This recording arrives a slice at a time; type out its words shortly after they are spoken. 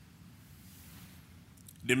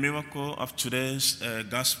The miracle of today's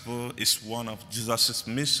gospel is one of Jesus'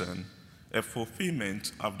 mission, a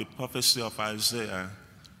fulfillment of the prophecy of Isaiah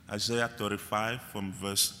 35 from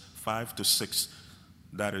verse 5 to 6.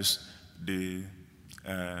 That is, there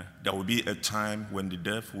will be a time when the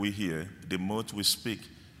deaf will hear, the mute will speak,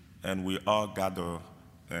 and we all gather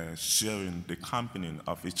sharing the company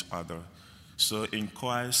of each other. So in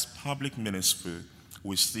Christ's public ministry,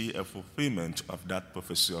 we see a fulfillment of that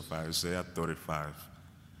prophecy of Isaiah 35.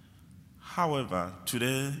 However,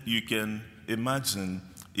 today you can imagine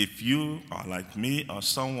if you are like me or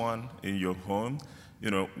someone in your home,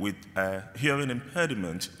 with a hearing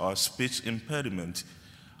impediment or speech impediment,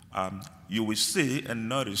 you will see and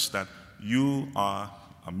notice that you are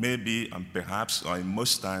maybe and perhaps or in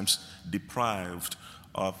most times deprived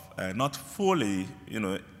of not fully,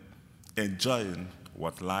 enjoying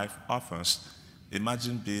what life offers.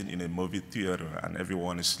 Imagine being in a movie theater and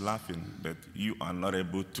everyone is laughing, but you are not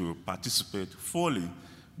able to participate fully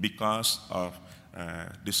because of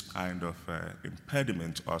this kind of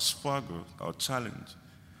impediment or struggle or challenge.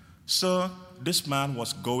 So this man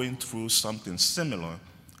was going through something similar,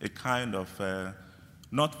 a kind of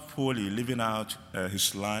not fully living out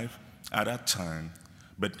his life at that time.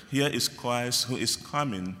 But here is Christ who is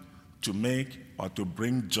coming to make or to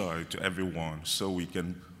bring joy to everyone so we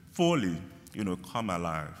can fully come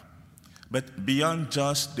alive. But beyond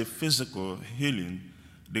just the physical healing,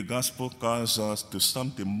 the gospel calls us to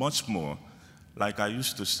something much more. Like I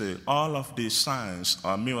used to say, all of the signs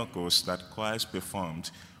or miracles that Christ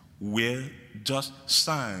performed were just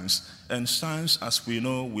signs. And signs, as we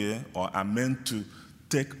know, are meant to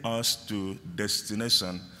take us to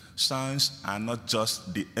destination. Signs are not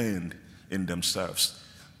just the end in themselves.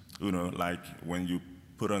 Like when you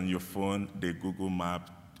put on your phone the Google map,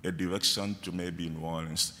 a direction to maybe New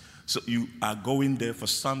Orleans. So you are going there for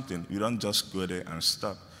something. You don't just go there and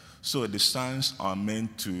stop. So the signs are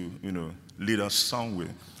meant to, lead us somewhere.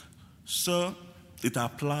 So it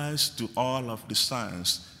applies to all of the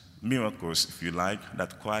signs, miracles, if you like,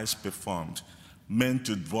 that Christ performed, meant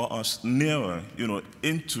to draw us nearer,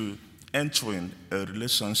 into entering a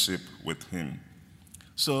relationship with Him.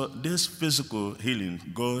 So this physical healing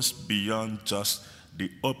goes beyond just the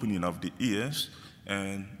opening of the ears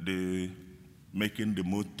and the making the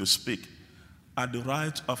mute to speak. At the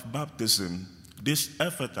rite of baptism, this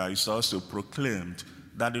effort is also proclaimed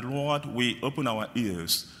that the Lord will open our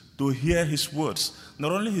ears to hear His words,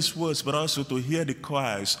 not only His words, but also to hear the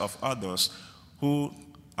cries of others who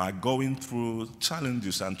are going through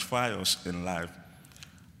challenges and trials in life.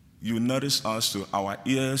 You notice also our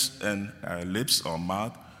ears and lips or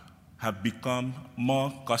mouth have become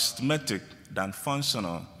more cosmetic than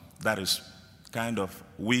functional. That is, kind of,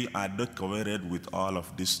 we are decorated with all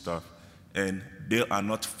of this stuff, and they are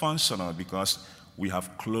not functional because we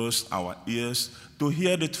have closed our ears to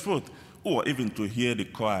hear the truth, or even to hear the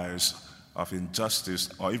cries of injustice,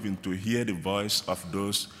 or even to hear the voice of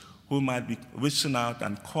those who might be reaching out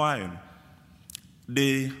and crying.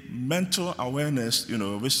 The mental awareness,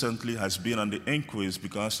 recently has been on the increase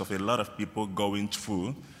because of a lot of people going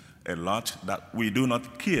through a lot that we do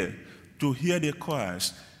not care to hear their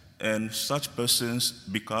cries. And such persons,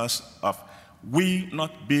 because of we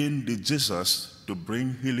not being the Jesus to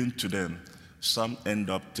bring healing to them, some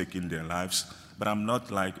end up taking their lives. But I'm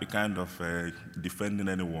not like a kind of defending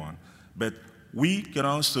anyone. But we can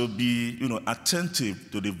also be,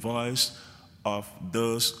 attentive to the voice of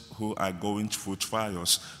those who are going through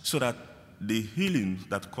trials, so that the healing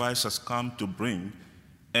that Christ has come to bring,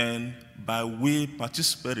 and by we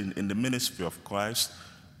participating in the ministry of Christ,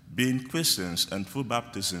 being Christians and through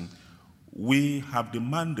baptism, we have the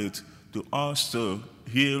mandate to also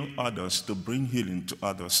heal others, to bring healing to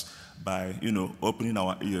others by, opening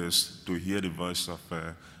our ears to hear the voice of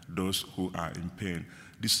those who are in pain.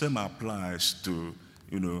 The same applies to,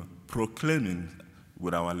 proclaiming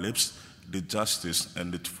with our lips the justice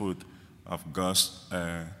and the truth of God's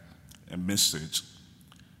message.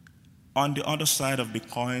 On the other side of the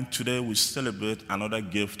coin, today we celebrate another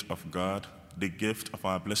gift of God, the gift of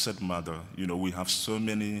our Blessed Mother. We have so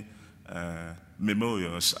many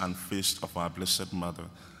memorials and feasts of our Blessed Mother.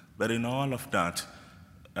 But in all of that,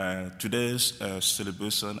 today's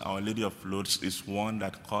celebration, Our Lady of Lourdes, is one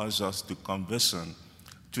that calls us to conversion.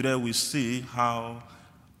 Today we see how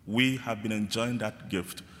we have been enjoying that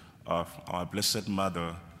gift of our Blessed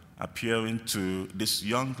Mother appearing to this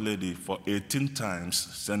young lady for 18 times,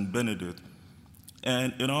 Saint Benedict.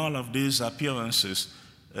 And in all of these appearances,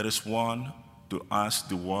 it is one to ask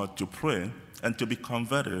the world to pray and to be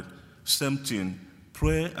converted. Same thing,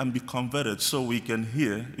 pray and be converted so we can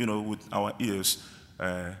hear, with our ears,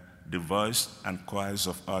 the voice and cries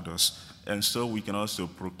of others, and so we can also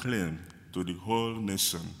proclaim to the whole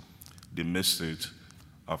nation the message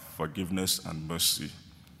of forgiveness and mercy.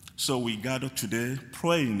 So we gather today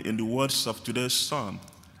praying in the words of today's psalm,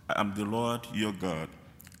 I am the Lord your God,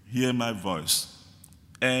 hear my voice.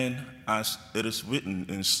 And as it is written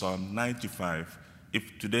in Psalm 95,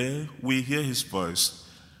 if today we hear his voice,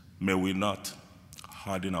 may we not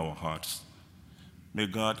harden our hearts. May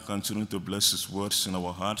God continue to bless his words in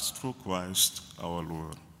our hearts through Christ our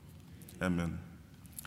Lord. Amen.